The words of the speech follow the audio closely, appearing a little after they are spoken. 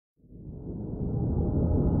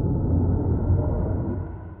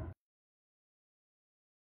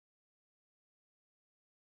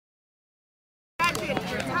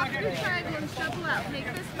your triangle and shuffle out. Make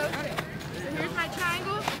this motion. So here's my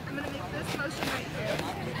triangle. I'm going to make this motion right here.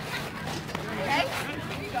 Okay?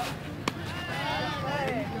 Here you go.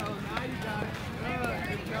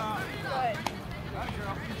 Good.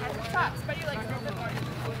 At the top, spread your legs a little bit more.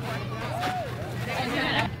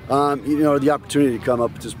 You know, the opportunity to come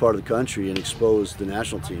up to this part of the country and expose the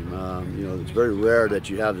national team. You know, it's very rare that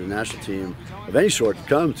you have the national team of any sort to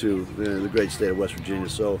come to the great state of West Virginia.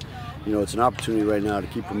 So, you know, it's an opportunity right now to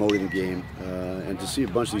keep promoting the game and to see a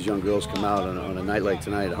bunch of these young girls come out on a night like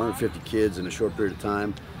tonight, 150 kids in a short period of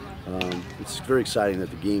time. It's very exciting that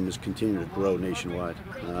the game is continuing to grow nationwide.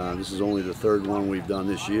 This is only the third one we've done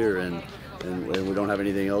this year, and we don't have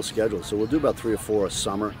anything else scheduled. So we'll do about 3 or 4 a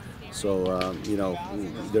summer. So, you know,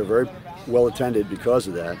 they're very well attended because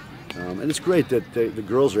of that. And it's great that the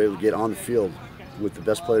girls are able to get on the field with the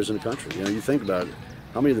best players in the country. You know, you think about it.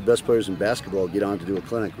 How many of the best players in basketball get on to do a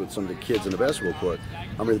clinic with some of the kids in the basketball court?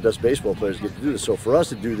 How many of the best baseball players get to do this? So for us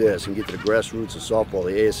to do this and get to the grassroots of softball,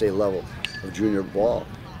 the ASA level of junior ball,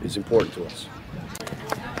 is important to us.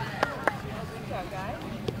 Good job, guys.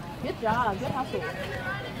 Good job. Good hustle.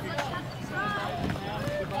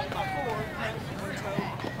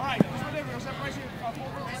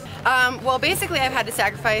 Well, basically I've had to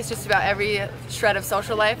sacrifice just about every shred of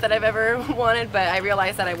social life that I've ever wanted, but I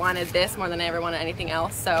realized that I wanted this more than I ever wanted anything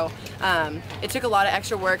else. So it took a lot of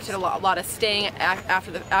extra work, took a lot of staying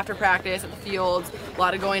after practice at the fields, a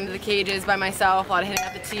lot of going to the cages by myself, a lot of hitting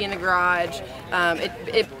at the tee in the garage.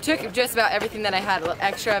 It took just about everything that I had,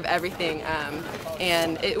 extra of everything,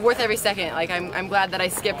 and it worth every second. Like I'm glad that I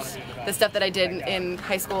skipped the stuff that I did in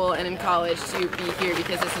high school and in college to be here,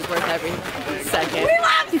 because this is worth every second. We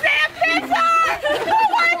love Sam Pizza! Oh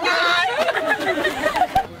my God!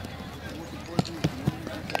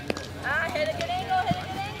 Hit a good angle, hit a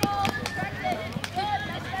good angle. Correct it, it's good,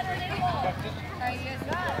 much better angle. Alright, you guys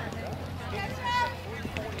got it.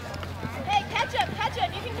 Hey, catch him,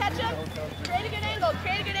 you can catch him. Create a good angle,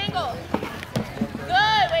 create a good angle.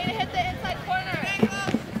 Good, way to hit the inside corner.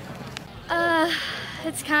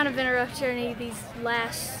 It's kind of been a rough journey these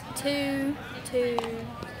last 2 to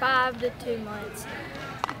 5 to 2 months.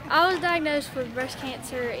 I was diagnosed with breast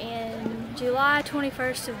cancer in July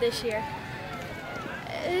 21st of this year.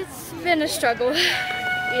 It's been a struggle,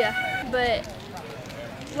 yeah, but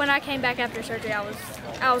when I came back after surgery, I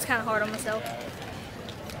was kind of hard on myself.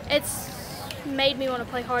 It's made me want to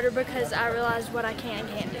play harder because I realized what I can and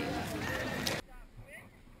can't do.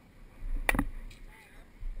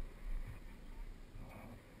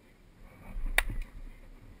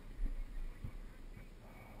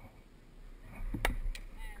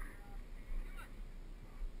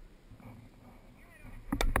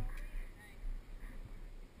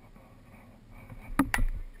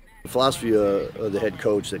 The philosophy of the head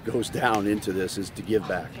coach that goes down into this is to give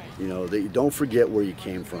back. You know, that you don't forget where you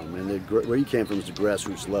came from, and where you came from is the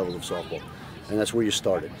grassroots level of softball, and that's where you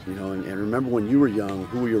started. You know, and remember when you were young,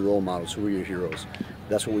 who were your role models, who were your heroes?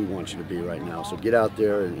 That's what we want you to be right now. So get out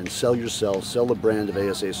there and sell yourself, sell the brand of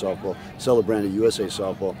ASA softball, sell the brand of USA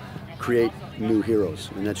softball, create new heroes,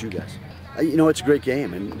 and that's you guys. You know, it's a great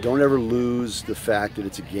game, and don't ever lose the fact that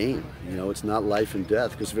it's a game. You know, it's not life and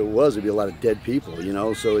death, because if it was, there'd be a lot of dead people, you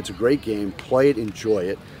know. So it's a great game. Play it, enjoy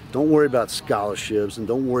it. Don't worry about scholarships, and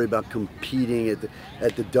don't worry about competing at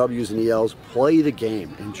the W's and the L's. Play the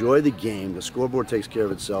game. Enjoy the game. The scoreboard takes care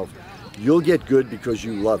of itself. You'll get good because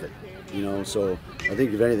you love it, you know. So I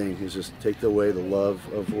think, if anything, is just take away the love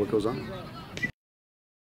of what goes on.